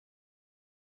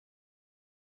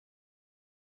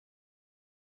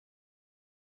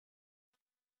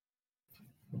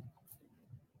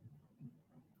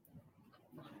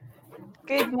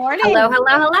Good morning. Hello,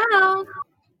 hello, hello.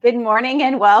 Good morning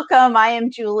and welcome. I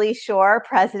am Julie Shore,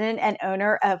 President and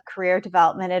owner of Career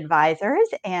Development Advisors.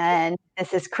 And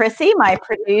this is Chrissy, my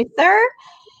producer.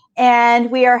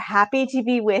 And we are happy to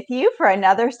be with you for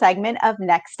another segment of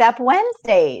Next Step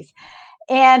Wednesdays.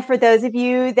 And for those of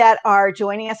you that are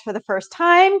joining us for the first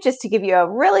time, just to give you a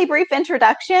really brief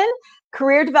introduction,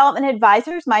 Career Development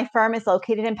Advisors, my firm is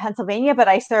located in Pennsylvania, but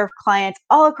I serve clients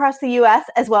all across the US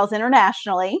as well as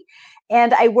internationally.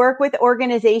 And I work with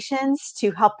organizations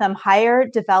to help them hire,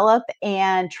 develop,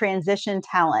 and transition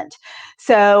talent.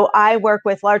 So I work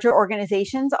with larger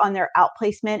organizations on their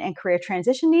outplacement and career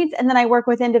transition needs. And then I work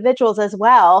with individuals as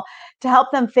well to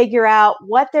help them figure out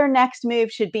what their next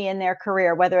move should be in their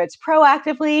career, whether it's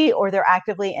proactively or they're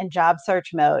actively in job search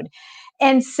mode.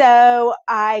 And so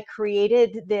I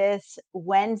created this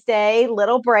Wednesday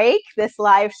little break, this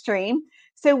live stream,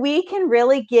 so we can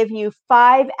really give you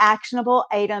 5 actionable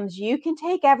items you can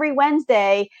take every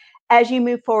Wednesday as you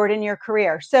move forward in your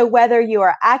career. So whether you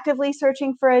are actively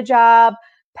searching for a job,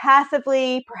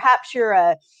 passively, perhaps you're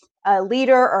a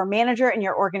leader or manager in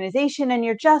your organization and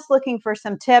you're just looking for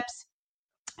some tips,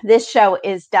 this show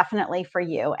is definitely for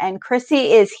you. And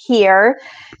Chrissy is here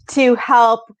to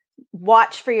help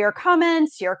watch for your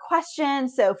comments, your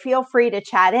questions. So feel free to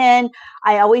chat in.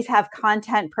 I always have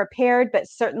content prepared, but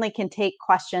certainly can take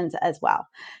questions as well.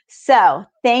 So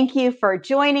thank you for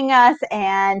joining us.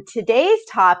 And today's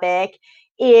topic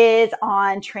is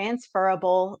on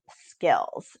transferable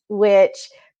skills, which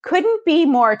couldn't be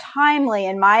more timely,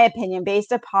 in my opinion,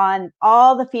 based upon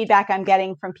all the feedback I'm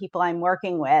getting from people I'm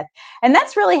working with. And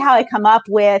that's really how I come up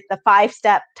with the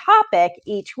 5-step topic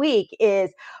each week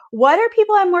is what are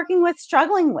people I'm working with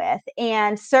struggling with?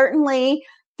 And certainly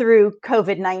through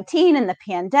COVID-19 and the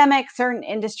pandemic, certain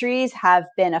industries have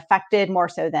been affected more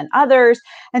so than others.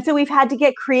 And so we've had to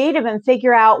get creative and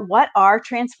figure out what are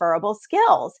transferable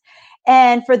skills.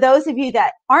 And for those of you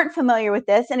that aren't familiar with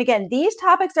this, and again, these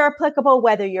topics are applicable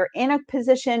whether you're in a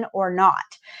position or not.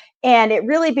 And it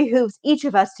really behooves each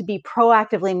of us to be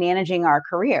proactively managing our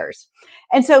careers.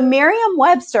 And so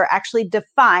Merriam-Webster actually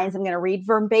defines, I'm going to read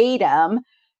verbatim,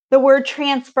 the word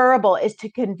transferable is to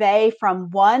convey from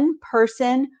one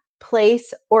person,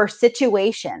 place, or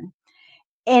situation.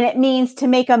 And it means to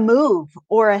make a move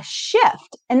or a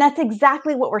shift. And that's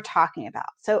exactly what we're talking about.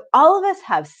 So all of us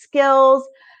have skills,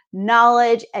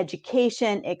 knowledge,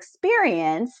 education,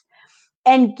 experience.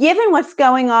 And given what's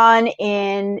going on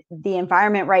in the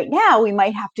environment right now, we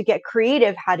might have to get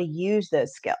creative how to use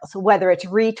those skills. So whether it's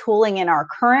retooling in our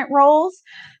current roles,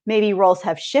 maybe roles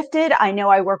have shifted. I know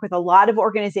I work with a lot of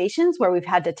organizations where we've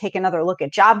had to take another look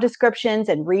at job descriptions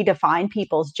and redefine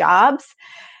people's jobs.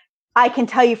 I can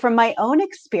tell you from my own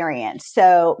experience.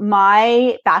 So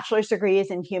my bachelor's degree is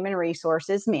in human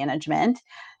resources management.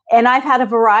 And I've had a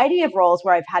variety of roles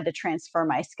where I've had to transfer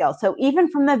my skills. So even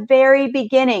from the very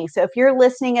beginning, so if you're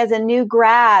listening as a new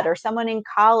grad or someone in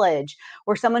college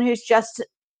or someone who's just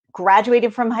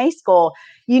graduated from high school,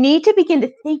 you need to begin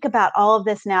to think about all of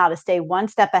this now to stay one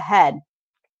step ahead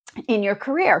in your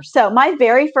career. So my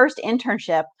very first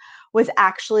internship was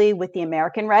actually with the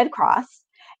American Red Cross.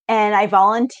 And I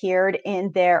volunteered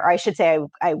in their, or I should say,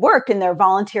 I worked in their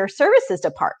volunteer services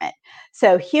department.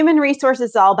 So human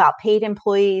resources is all about paid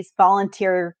employees.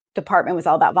 Volunteer department was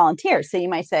all about volunteers. So you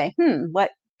might say,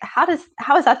 how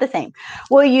is that the same?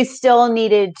 Well, you still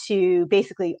needed to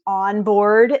basically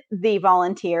onboard the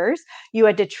volunteers. You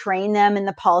had to train them in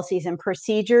the policies and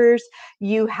procedures.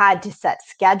 You had to set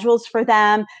schedules for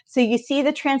them. So you see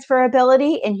the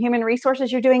transferability in human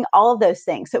resources, you're doing all of those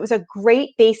things. So it was a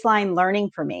great baseline learning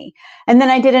for me. And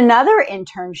then I did another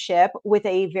internship with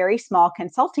a very small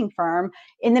consulting firm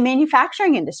in the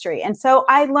manufacturing industry. And so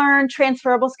I learned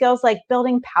transferable skills like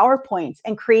building PowerPoints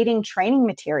and creating training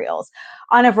materials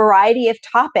on a variety of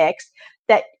topics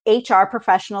that HR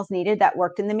professionals needed that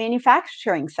worked in the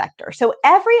manufacturing sector. So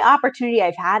every opportunity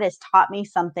I've had has taught me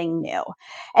something new.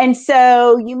 And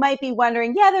so you might be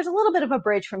wondering, there's a little bit of a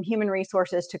bridge from human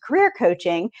resources to career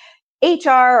coaching. HR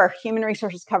or human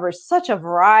resources covers such a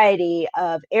variety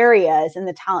of areas in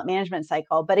the talent management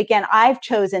cycle. But again, I've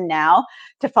chosen now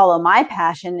to follow my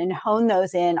passion and hone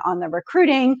those in on the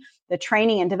recruiting, the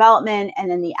training and development,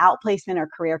 and then the outplacement or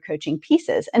career coaching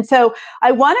pieces. And so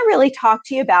I want to really talk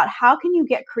to you about how can you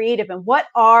get creative and what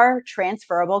are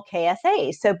transferable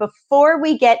KSAs. So before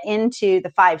we get into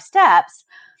the 5 steps,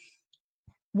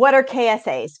 what are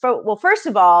KSAs? Well, first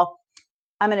of all,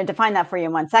 I'm going to define that for you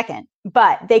in one second,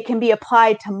 but they can be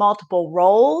applied to multiple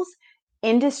roles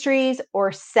industries,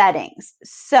 or settings.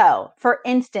 So, for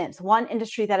instance, one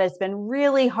industry that has been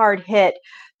really hard hit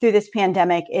through this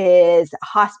pandemic is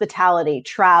hospitality,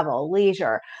 travel,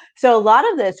 leisure. So, a lot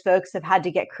of those folks have had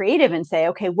to get creative and say,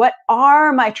 okay, what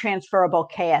are my transferable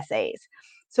KSAs?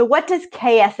 So, what does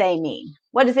KSA mean?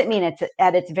 What does it mean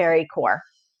at its very core?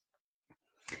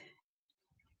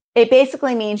 It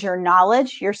basically means your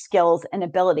knowledge, your skills, and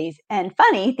abilities. And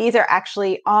funny, these are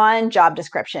actually on job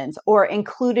descriptions or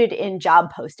included in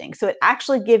job postings. So it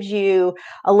actually gives you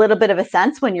a little bit of a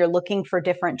sense when you're looking for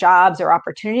different jobs or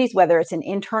opportunities, whether it's an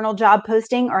internal job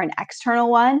posting or an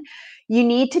external one. You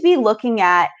need to be looking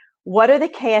at what are the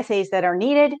KSAs that are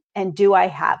needed and do I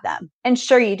have them? And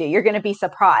sure you do. You're going to be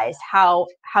surprised how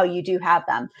you do have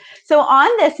them. So on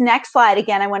this next slide,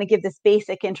 again, I want to give this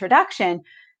basic introduction.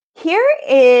 Here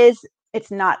is,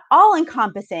 it's not all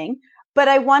encompassing, but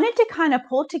I wanted to kind of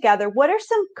pull together what are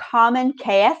some common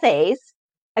KSAs,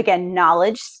 again,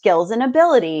 knowledge, skills, and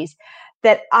abilities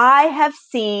that I have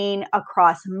seen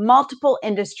across multiple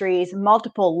industries,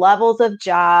 multiple levels of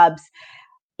jobs,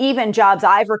 even jobs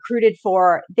I've recruited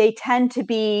for. They tend to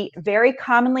be very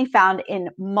commonly found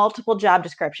in multiple job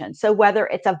descriptions. So whether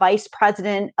it's a vice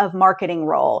president of marketing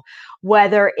role,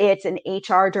 whether it's an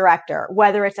HR director,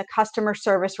 whether it's a customer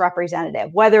service representative,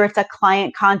 whether it's a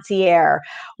client concierge,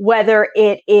 whether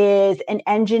it is an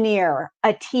engineer,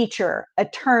 a teacher,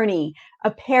 attorney,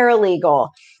 a paralegal,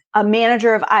 a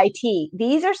manager of IT.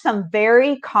 These are some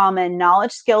very common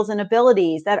knowledge, skills, and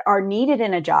abilities that are needed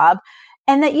in a job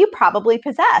and that you probably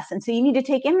possess. And so you need to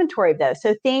take inventory of those.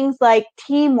 So things like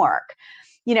teamwork,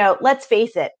 let's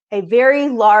face it, a very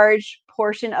large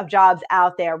portion of jobs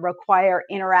out there require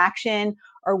interaction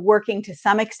or working to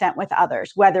some extent with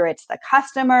others, whether it's the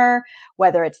customer,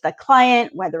 whether it's the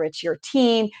client, whether it's your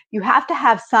team. You have to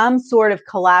have some sort of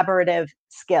collaborative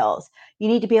skills. You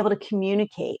need to be able to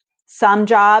communicate. Some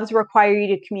jobs require you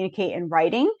to communicate in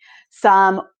writing,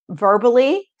 some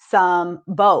verbally, some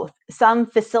both, some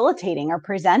facilitating or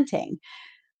presenting.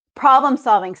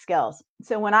 Problem-solving skills.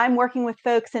 So when I'm working with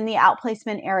folks in the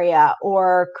outplacement area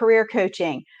or career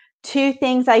coaching, two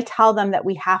things I tell them that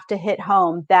we have to hit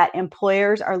home that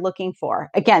employers are looking for.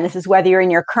 Again, this is whether you're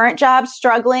in your current job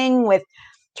struggling with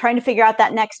trying to figure out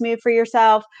that next move for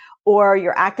yourself, or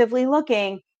you're actively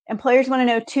looking. Employers want to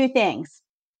know two things.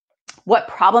 What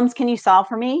problems can you solve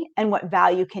for me, and what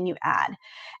value can you add?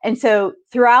 And so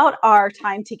throughout our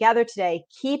time together today,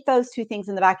 keep those two things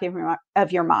in the back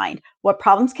of your mind. What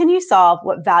problems can you solve?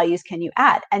 What values can you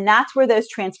add? And that's where those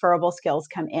transferable skills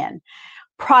come in.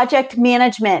 Project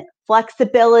management,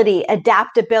 flexibility,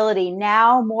 adaptability,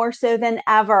 now more so than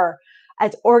ever,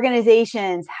 as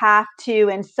organizations have to,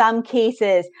 in some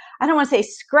cases, I don't want to say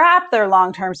scrap their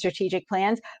long-term strategic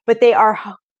plans, but they are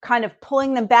kind of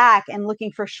pulling them back and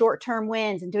looking for short-term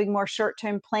wins and doing more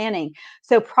short-term planning.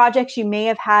 So projects you may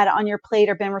have had on your plate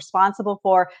or been responsible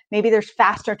for, maybe there's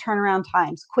faster turnaround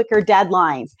times, quicker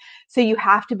deadlines. So you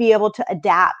have to be able to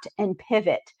adapt and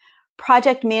pivot.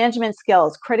 Project management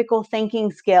skills, critical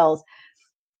thinking skills,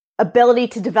 ability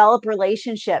to develop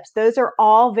relationships. Those are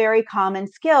all very common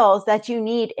skills that you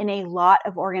need in a lot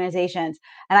of organizations.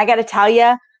 And I got to tell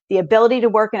you, the ability to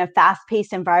work in a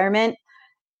fast-paced environment,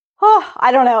 I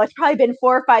don't know. It's probably been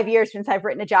 4 or 5 years since I've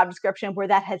written a job description where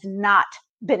that has not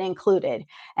been included.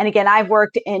 And again, I've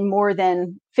worked in more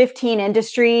than 15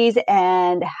 industries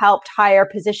and helped hire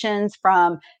positions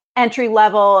from entry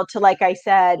level to, like I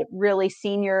said, really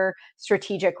senior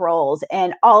strategic roles.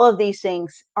 And all of these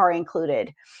things are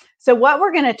included. So what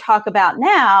we're going to talk about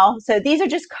now, so these are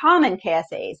just common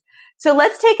KSAs. So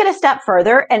let's take it a step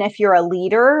further. And if you're a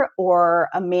leader or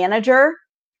a manager,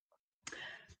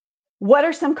 what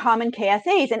are some common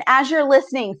KSAs? And as you're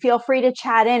listening, feel free to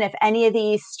chat in if any of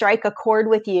these strike a chord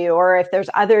with you, or if there's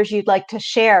others you'd like to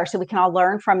share so we can all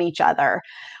learn from each other.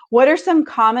 What are some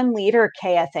common leader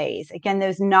KSAs? Again,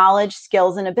 those knowledge,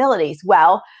 skills, and abilities.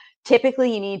 Well,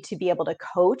 typically you need to be able to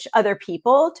coach other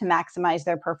people to maximize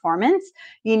their performance.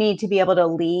 You need to be able to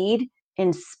lead,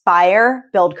 inspire,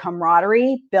 build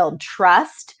camaraderie, build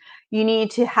trust. You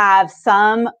need to have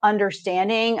some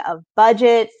understanding of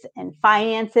budgets and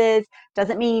finances.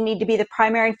 Doesn't mean you need to be the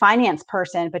primary finance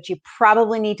person, but you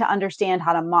probably need to understand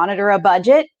how to monitor a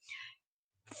budget,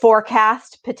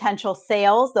 forecast potential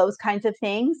sales, those kinds of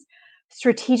things.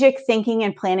 Strategic thinking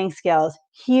and planning skills,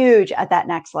 huge at that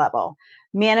next level.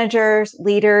 Managers,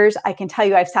 leaders, I can tell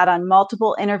you I've sat on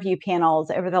multiple interview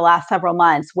panels over the last several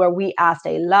months where we asked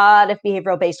a lot of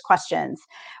behavioral-based questions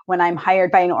when I'm hired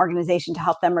by an organization to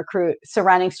help them recruit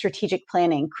surrounding strategic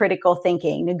planning, critical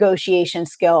thinking, negotiation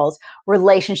skills,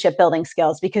 relationship building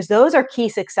skills, because those are key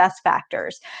success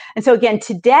factors. And so again,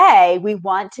 today we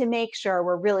want to make sure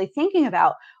we're really thinking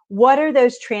about what are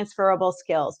those transferable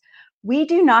skills. We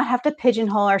do not have to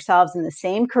pigeonhole ourselves in the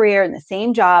same career, in the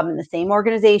same job, in the same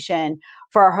organization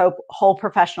for our whole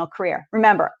professional career.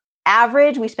 Remember,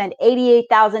 average, we spend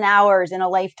 88,000 hours in a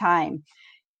lifetime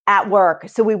at work.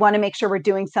 So we want to make sure we're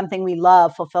doing something we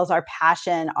love, fulfills our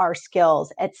passion, our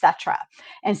skills, etc.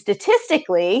 And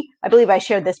statistically, I believe I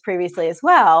shared this previously as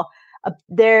well,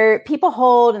 people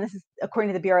hold, and this is according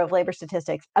to the Bureau of Labor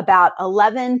Statistics, about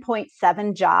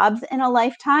 11.7 jobs in a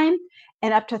lifetime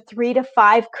and up to 3 to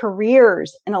 5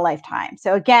 careers in a lifetime.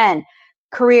 So again,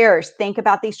 careers, think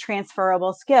about these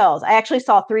transferable skills. I actually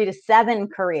saw 3 to 7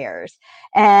 careers.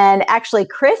 And actually,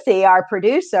 Chrissy, our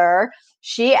producer,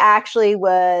 she actually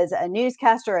was a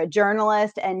newscaster, a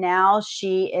journalist, and now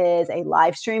she is a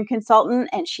live stream consultant,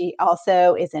 and she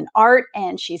also is in art,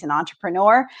 and she's an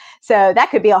entrepreneur. So that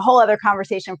could be a whole other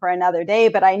conversation for another day,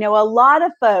 but I know a lot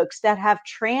of folks that have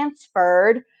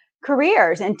transferred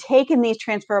careers and taken these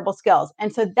transferable skills.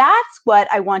 And so that's what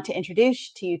I want to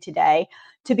introduce to you today,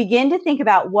 to begin to think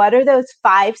about what are those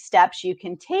 5 steps you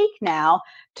can take now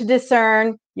to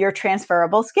discern your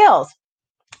transferable skills.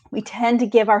 We tend to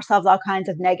give ourselves all kinds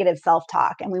of negative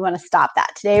self-talk, and we want to stop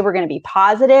that. Today, we're going to be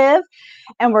positive,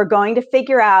 and we're going to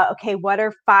figure out, okay, what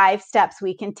are 5 steps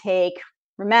we can take?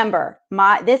 Remember,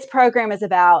 this program is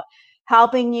about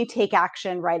helping you take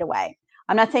action right away.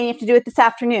 I'm not saying you have to do it this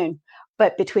afternoon,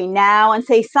 but between now and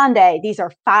say Sunday, these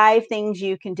are 5 things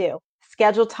you can do.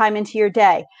 Schedule time into your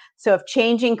day. So if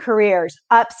changing careers,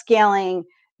 upscaling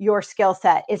your skill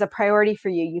set is a priority for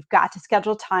you, you've got to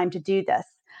schedule time to do this.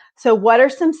 So what are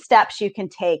some steps you can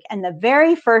take? And the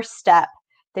very first step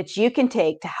that you can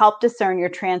take to help discern your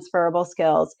transferable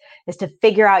skills is to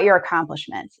figure out your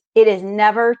accomplishments. It is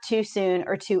never too soon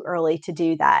or too early to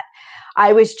do that.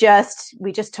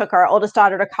 We just took our oldest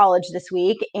daughter to college this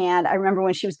week. And I remember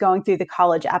when she was going through the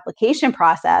college application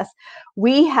process,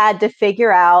 we had to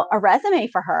figure out a resume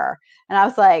for her. And I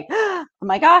was like, oh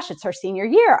my gosh, it's her senior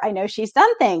year. I know she's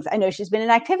done things. I know she's been in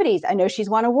activities. I know she's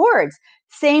won awards.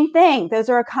 Same thing. Those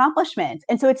are accomplishments.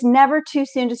 And so it's never too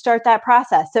soon to start that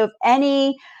process. So if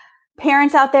any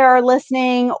parents out there are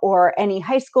listening, or any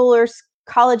high schoolers,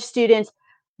 college students,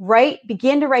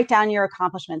 begin to write down your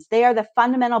accomplishments. They are the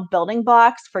fundamental building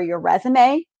blocks for your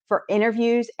resume, for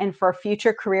interviews, and for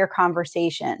future career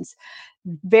conversations.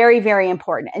 Very, very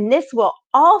important. And this will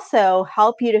also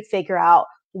help you to figure out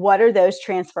what are those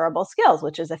transferable skills,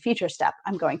 which is a future step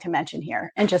I'm going to mention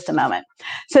here in just a moment.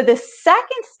 So the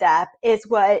second step is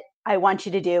what I want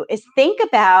you to do is think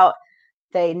about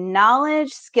the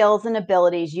knowledge, skills, and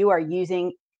abilities you are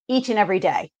using each and every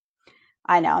day.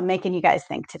 I know I'm making you guys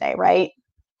think today, right?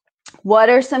 What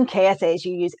are some KSAs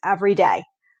you use every day,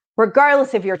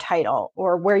 regardless of your title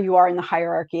or where you are in the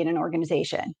hierarchy in an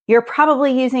organization? You're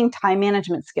probably using time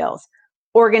management skills,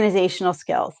 organizational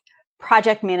skills,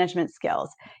 project management skills.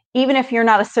 Even if you're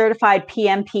not a certified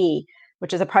PMP,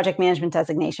 which is a project management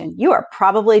designation, you are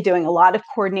probably doing a lot of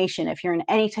coordination if you're in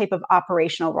any type of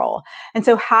operational role. And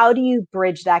so how do you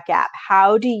bridge that gap?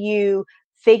 How do you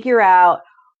figure out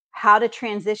how to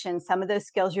transition some of those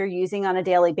skills you're using on a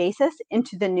daily basis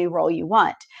into the new role you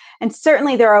want? And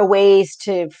certainly there are ways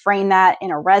to frame that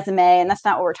in a resume, and that's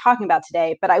not what we're talking about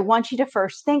today, but I want you to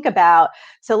first think about,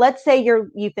 so let's say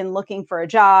you've been looking for a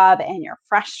job and you're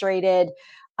frustrated.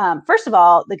 First of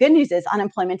all, the good news is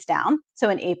unemployment's down.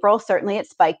 So in April, certainly it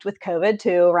spiked with COVID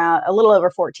to around a little over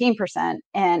 14%.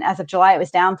 And as of July, it was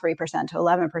down 3% to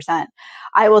 11%.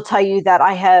 I will tell you that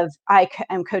I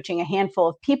am coaching a handful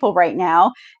of people right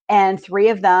now, and 3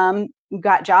 of them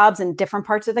got jobs in different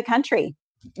parts of the country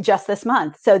just this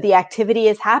month. So the activity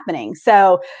is happening.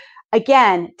 So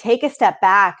again, take a step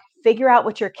back, figure out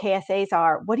what your KSAs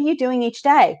are. What are you doing each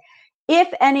day? If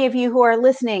any of you who are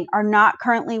listening are not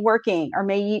currently working, or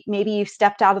maybe you've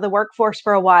stepped out of the workforce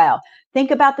for a while,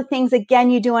 think about the things,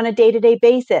 again, you do on a day-to-day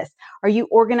basis. Are you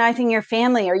organizing your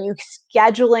family? Are you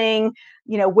scheduling,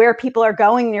 where people are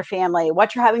going in your family,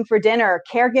 what you're having for dinner,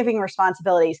 caregiving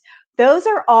responsibilities? Those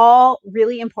are all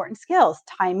really important skills: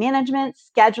 time management,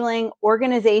 scheduling,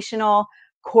 organizational,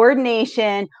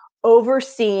 coordination,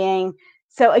 overseeing.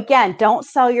 So again, don't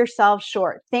sell yourself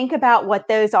short. Think about what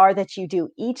those are that you do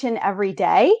each and every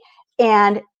day.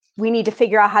 And we need to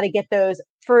figure out how to get those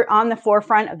on the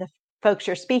forefront of the folks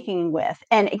you're speaking with.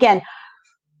 And again,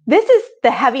 this is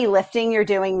the heavy lifting you're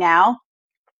doing now.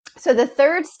 So the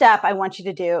third step I want you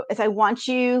to do is I want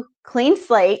you clean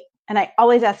slate. And I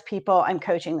always ask people I'm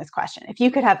coaching this question. If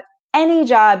you could have any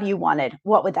job you wanted,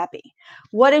 what would that be?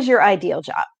 What is your ideal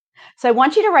job? So I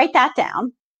want you to write that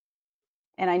down.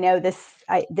 And I know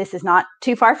this is not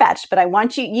too far-fetched, but I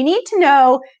want you need to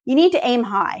know, you need to aim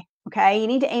high, okay? You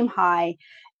need to aim high.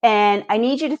 And I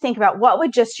need you to think about what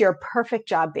would just your perfect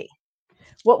job be?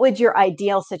 What would your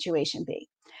ideal situation be?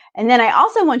 And then I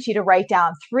also want you to write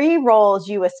down 3 roles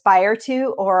you aspire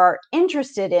to or are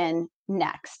interested in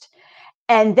next.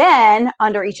 And then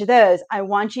under each of those, I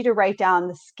want you to write down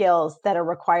the skills that are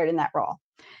required in that role.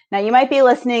 Now, you might be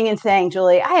listening and saying,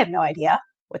 Julie, I have no idea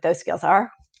what those skills are.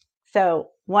 So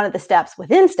one of the steps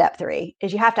within step 3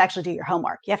 is you have to actually do your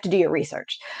homework. You have to do your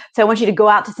research. So I want you to go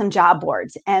out to some job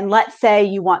boards. And let's say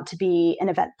you want to be an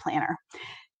event planner.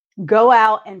 Go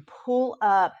out and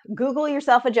Google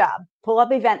yourself a job, pull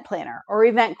up event planner or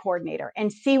event coordinator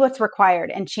and see what's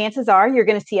required. And chances are you're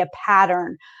going to see a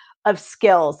pattern of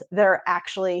skills that are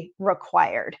actually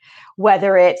required,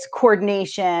 whether it's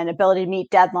coordination, ability to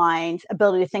meet deadlines,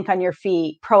 ability to think on your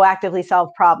feet, proactively solve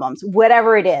problems,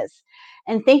 whatever it is.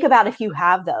 And think about if you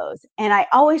have those. And I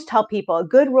always tell people a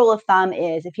good rule of thumb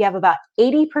is if you have about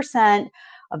 80%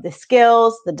 of the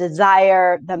skills, the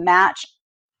desire, the match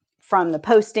from the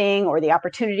posting or the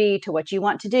opportunity to what you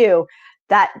want to do,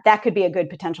 that could be a good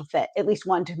potential fit, at least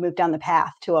one to move down the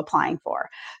path to applying for.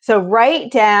 So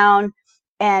write down,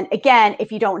 and again,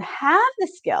 if you don't have the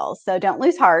skills, so don't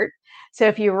lose heart. So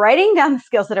if you're writing down the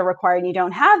skills that are required and you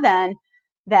don't have them,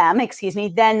 then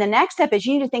the next step is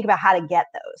you need to think about how to get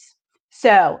those.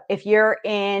 So if you're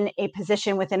in a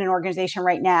position within an organization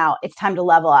right now, it's time to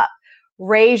level up.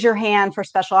 Raise your hand for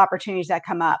special opportunities that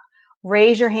come up.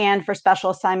 Raise your hand for special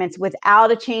assignments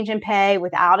without a change in pay,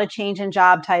 without a change in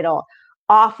job title.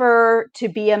 Offer to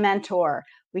be a mentor.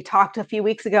 We talked a few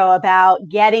weeks ago about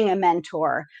getting a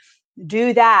mentor.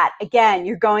 Do that. Again,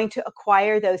 you're going to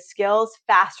acquire those skills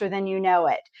faster than you know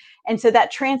it. And so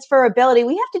that transferability,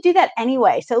 we have to do that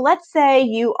anyway. So let's say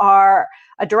you are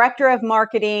a director of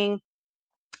marketing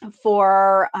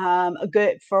for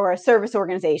a service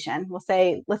organization. Let's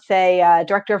say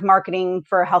director of marketing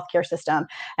for a healthcare system,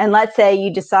 and let's say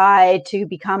you decide to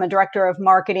become a director of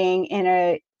marketing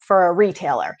for a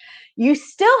retailer. You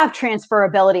still have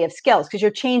transferability of skills because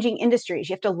you're changing industries.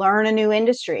 You have to learn a new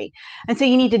industry, and so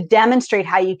you need to demonstrate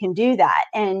how you can do that.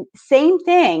 And same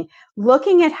thing,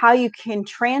 looking at how you can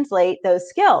translate those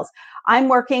skills. I've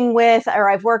worked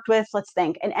with, let's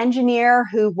think, an engineer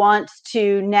who wants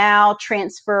to now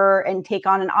transfer and take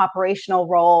on an operational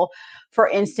role, for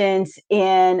instance,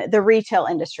 in the retail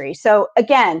industry. So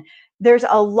again, there's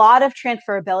a lot of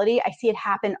transferability. I see it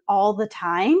happen all the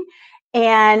time.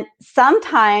 And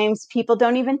sometimes people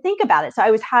don't even think about it. So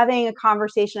I was having a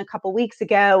conversation a couple weeks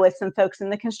ago with some folks in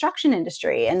the construction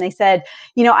industry, and they said,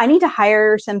 I need to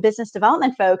hire some business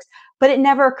development folks, but it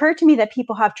never occurred to me that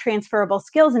people have transferable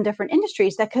skills in different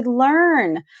industries that could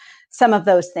learn some of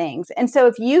those things. And so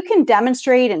if you can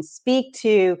demonstrate and speak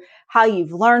to how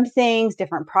you've learned things,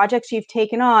 different projects you've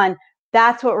taken on,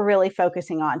 that's what we're really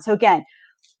focusing on. So again,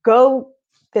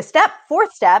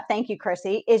 fourth step, thank you,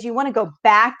 Chrissy, is you want to go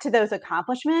back to those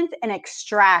accomplishments and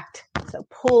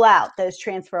pull out those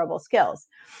transferable skills.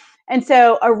 And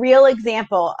so a real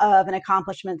example of an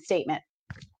accomplishment statement,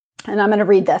 and I'm going to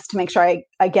read this to make sure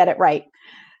I get it right.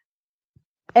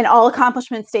 And all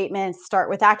accomplishment statements start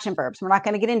with action verbs. We're not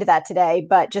going to get into that today,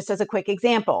 but just as a quick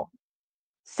example.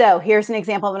 So here's an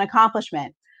example of an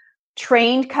accomplishment.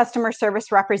 Trained customer service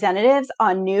representatives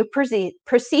on new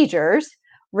procedures,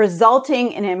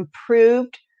 resulting in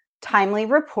improved timely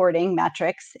reporting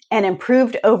metrics and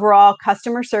improved overall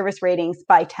customer service ratings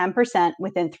by 10%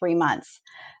 within 3 months.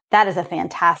 That is a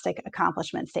fantastic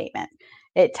accomplishment statement.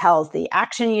 It tells the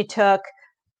action you took,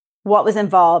 what was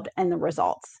involved, and the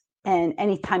results. And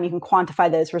anytime you can quantify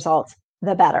those results,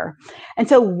 the better. And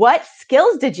so what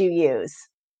skills did you use?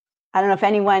 I don't know if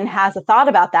anyone has a thought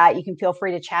about that. You can feel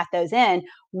free to chat those in.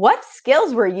 What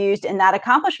skills were used in that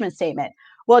accomplishment statement?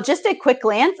 Well, just a quick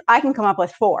glance, I can come up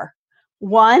with 4.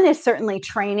 1 is certainly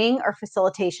training or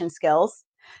facilitation skills.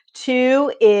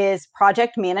 2 is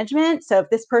project management. So if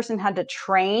this person had to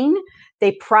train,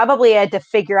 they probably had to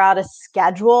figure out a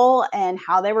schedule and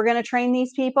how they were going to train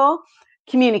these people.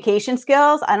 Communication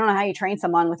skills. I don't know how you train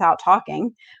someone without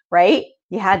talking, right?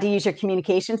 You had to use your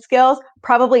communication skills,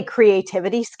 probably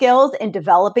creativity skills in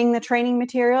developing the training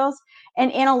materials,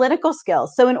 and analytical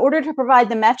skills. So in order to provide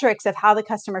the metrics of how the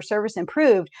customer service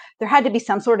improved, there had to be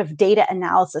some sort of data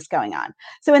analysis going on.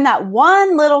 So in that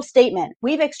one little statement,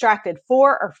 we've extracted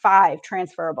 4 or 5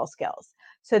 transferable skills.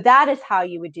 So that is how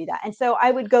you would do that. And so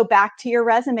I would go back to your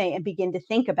resume and begin to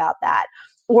think about that.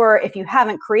 Or if you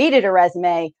haven't created a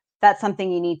resume, that's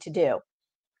something you need to do.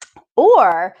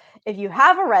 Or if you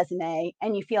have a resume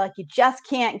and you feel like you just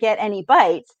can't get any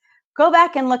bites, go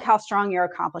back and look how strong your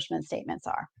accomplishment statements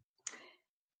are.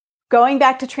 Going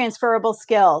back to transferable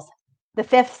skills, the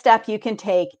fifth step you can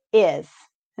take is,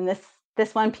 and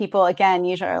this one people, again,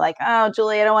 usually are like, oh,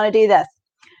 Julie, I don't want to do this.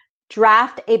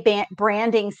 Draft a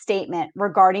branding statement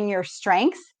regarding your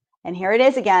strengths. And here it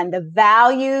is again, the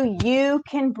value you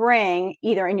can bring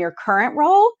either in your current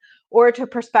role or to a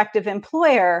prospective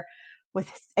employer with,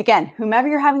 again, whomever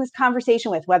you're having this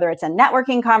conversation with, whether it's a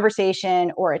networking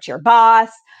conversation or it's your boss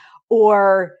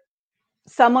or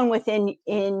someone within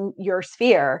your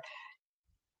sphere.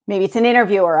 Maybe it's an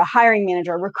interviewer, a hiring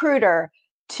manager, a recruiter,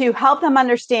 to help them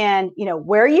understand,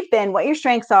 where you've been, what your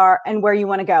strengths are, and where you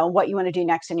want to go, and what you want to do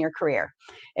next in your career.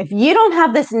 If you don't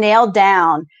have this nailed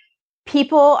down,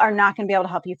 people are not going to be able to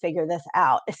help you figure this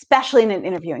out, especially in an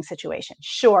interviewing situation.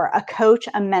 Sure, a coach,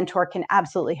 a mentor can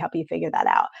absolutely help you figure that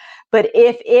out. But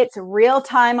if it's real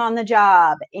time on the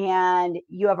job and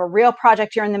you have a real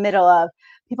project you're in the middle of,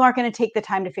 people aren't going to take the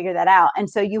time to figure that out. And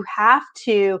so you have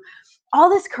to, all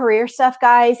this career stuff,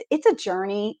 guys, it's a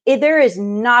journey. There is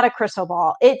not a crystal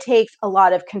ball. It takes a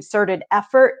lot of concerted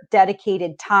effort,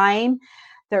 dedicated time.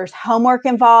 There's homework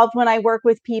involved when I work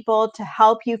with people to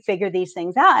help you figure these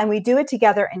things out. And we do it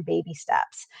together in baby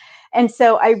steps. And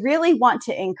so I really want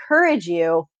to encourage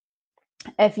you,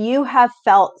 if you have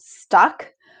felt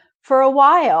stuck for a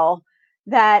while,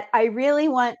 that I really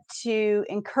want to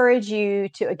encourage you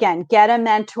to, again, get a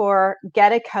mentor,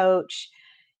 get a coach.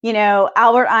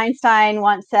 Albert Einstein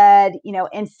once said,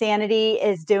 insanity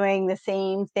is doing the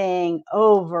same thing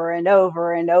over and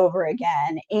over and over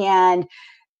again. And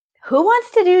who wants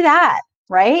to do that,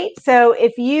 right? So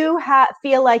if you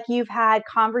feel like you've had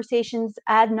conversations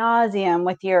ad nauseum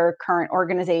with your current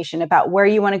organization about where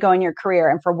you want to go in your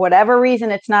career, and for whatever reason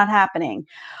it's not happening,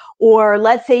 or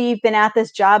let's say you've been at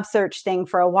this job search thing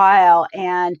for a while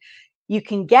and you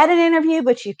can get an interview,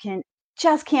 but you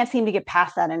just can't seem to get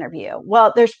past that interview.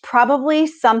 Well, there's probably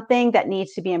something that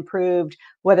needs to be improved,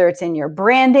 whether it's in your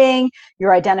branding,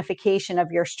 your identification of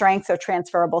your strengths or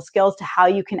transferable skills to how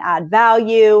you can add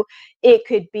value. It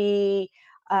could be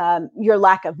your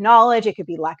lack of knowledge. It could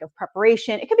be lack of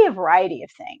preparation. It could be a variety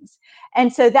of things.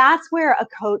 And so that's where a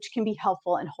coach can be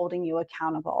helpful in holding you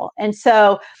accountable. And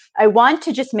so I want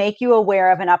to just make you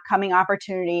aware of an upcoming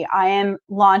opportunity. I am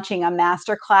launching a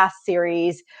masterclass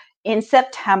series in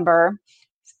September,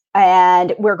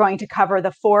 and we're going to cover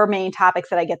the 4 main topics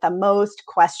that I get the most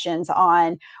questions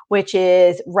on, which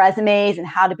is resumes and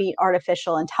how to beat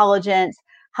artificial intelligence,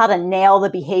 how to nail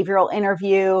the behavioral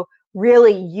interview,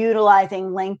 really utilizing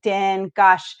LinkedIn.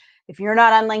 Gosh, if you're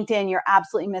not on LinkedIn, you're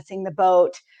absolutely missing the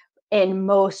boat in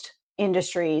most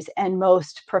industries and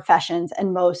most professions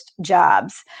and most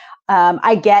jobs.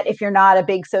 I get if you're not a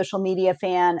big social media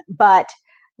fan, but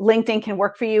LinkedIn can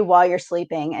work for you while you're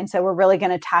sleeping. And so we're really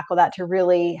going to tackle that to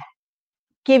really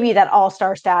give you that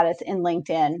all-star status in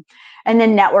LinkedIn. And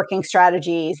then networking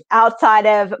strategies outside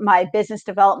of my business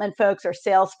development folks or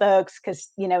sales folks, because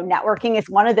networking is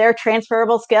one of their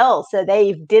transferable skills. So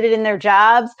they did it in their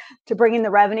jobs to bring in the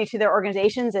revenue to their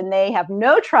organizations, and they have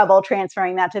no trouble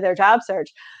transferring that to their job search.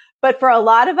 But for a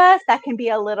lot of us, that can be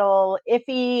a little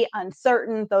iffy,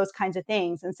 uncertain, those kinds of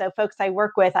things. And so folks I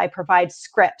work with, I provide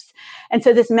scripts. And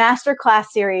so this masterclass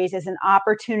series is an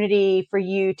opportunity for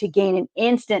you to gain an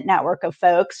instant network of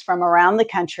folks from around the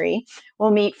country. We'll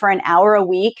meet for an hour a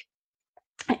week.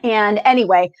 And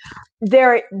anyway,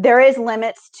 there is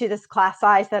limits to this class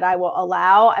size that I will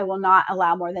allow. I will not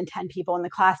allow more than 10 people in the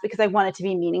class because I want it to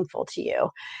be meaningful to you.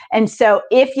 And so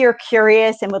if you're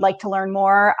curious and would like to learn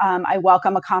more, I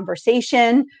welcome a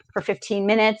conversation for 15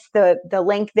 minutes. The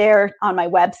link there on my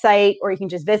website, or you can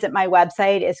just visit my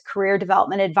website, is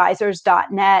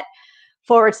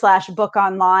careerdevelopmentadvisors.net/book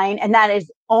online. And that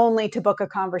is only to book a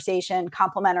conversation,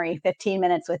 complimentary 15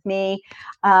 minutes with me.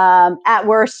 At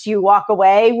worst, you walk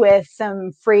away with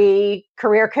some free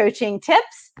career coaching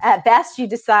tips. At best, you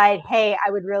decide, hey,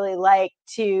 I would really like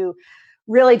to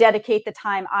really dedicate the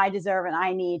time I deserve and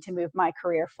I need to move my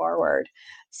career forward.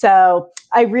 So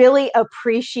I really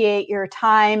appreciate your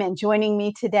time and joining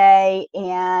me today.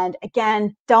 And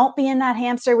again, don't be in that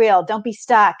hamster wheel. Don't be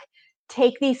stuck.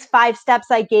 Take these 5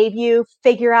 steps I gave you,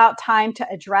 figure out time to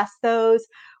address those,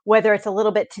 whether it's a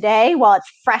little bit today while it's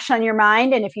fresh on your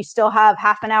mind. And if you still have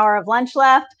half an hour of lunch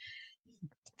left,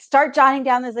 start jotting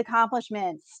down those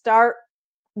accomplishments, start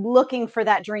looking for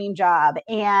that dream job,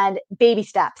 and baby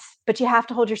steps, but you have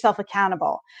to hold yourself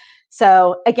accountable.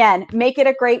 So again, make it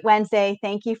a great Wednesday.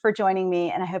 Thank you for joining me,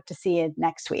 and I hope to see you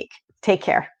next week. Take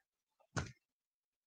care.